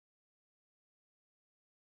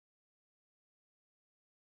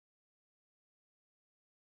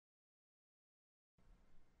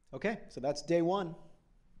Okay, so that's day one.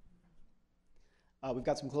 We've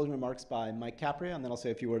got some closing remarks by Mike Capria, and then I'll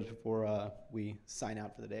say a few words before we sign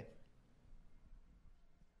out for the day.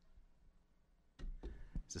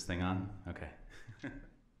 Is this thing on? Okay.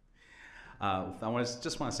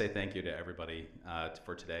 Just want to say thank you to everybody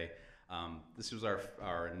for today. This was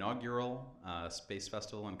our inaugural Space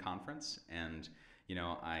Festival and Conference, and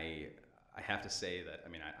I have to say that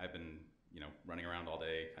I've been running around all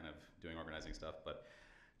day, kind of doing organizing stuff, but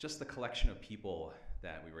just the collection of people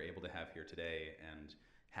that we were able to have here today, and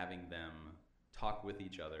having them talk with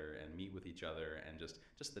each other and meet with each other, and just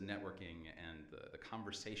the networking and the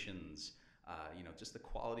conversations. Just the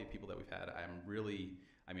quality of people that we've had. I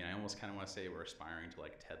almost kind of want to say we're aspiring to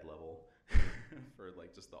like TED level for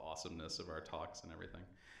like just the awesomeness of our talks and everything.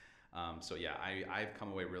 So yeah, I've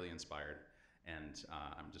come away really inspired, and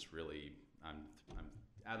I'm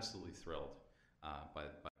absolutely thrilled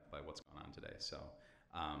by what's going on today. So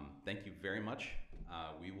thank you very much.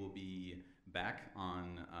 We will be back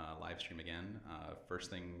on live stream again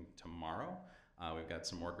first thing tomorrow. We've got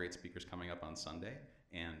some more great speakers coming up on Sunday.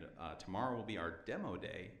 And tomorrow will be our demo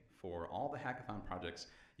day for all the hackathon projects.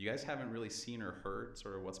 You guys haven't really seen or heard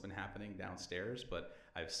sort of what's been happening downstairs, but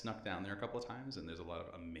I've snuck down there a couple of times, and there's a lot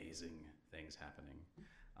of amazing things happening.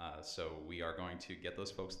 So we are going to get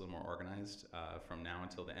those folks a little more organized from now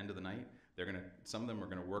until the end of the night. Some of them are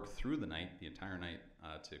going to work through the night, the entire night,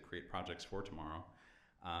 to create projects for tomorrow.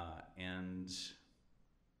 And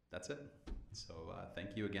that's it. So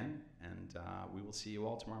thank you again, and we will see you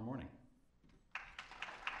all tomorrow morning.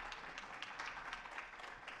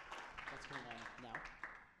 What's going on now?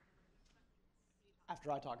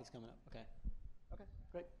 After I talk, he's coming up. Okay. Okay,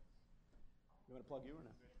 great. You want to plug you or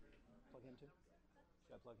no? Plug him too?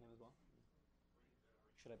 Should I plug him as well?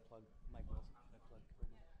 Should I plug Mike Wilson? Should I plug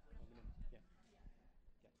Coleman? Yeah.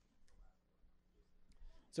 Okay.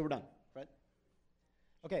 So we're done, right?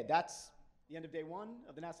 Okay, that's the end of day one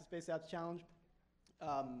of the NASA Space Apps Challenge.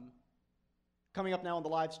 Coming up now on the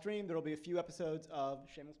live stream, there will be a few episodes of,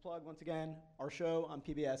 shameless plug once again, our show on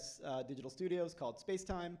PBS Digital Studios called Space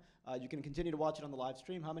Time. You can continue to watch it on the live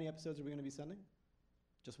stream. How many episodes are we going to be sending?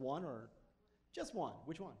 Just one or? Just one.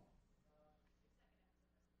 Which one?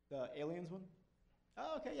 The aliens one?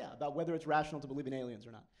 Oh, okay, yeah, about whether it's rational to believe in aliens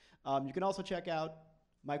or not. You can also check out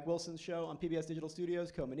Mike Wilson's show on PBS Digital Studios,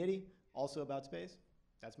 Co-Maniti, also about space.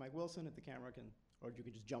 That's Mike Wilson, if the camera can, or you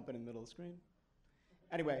can just jump in the middle of the screen.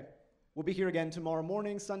 Anyway. We'll be here again tomorrow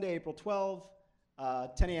morning, Sunday, April 12,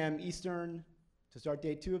 10 a.m. Eastern, to start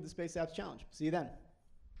day 2 of the Space Apps Challenge. See you then.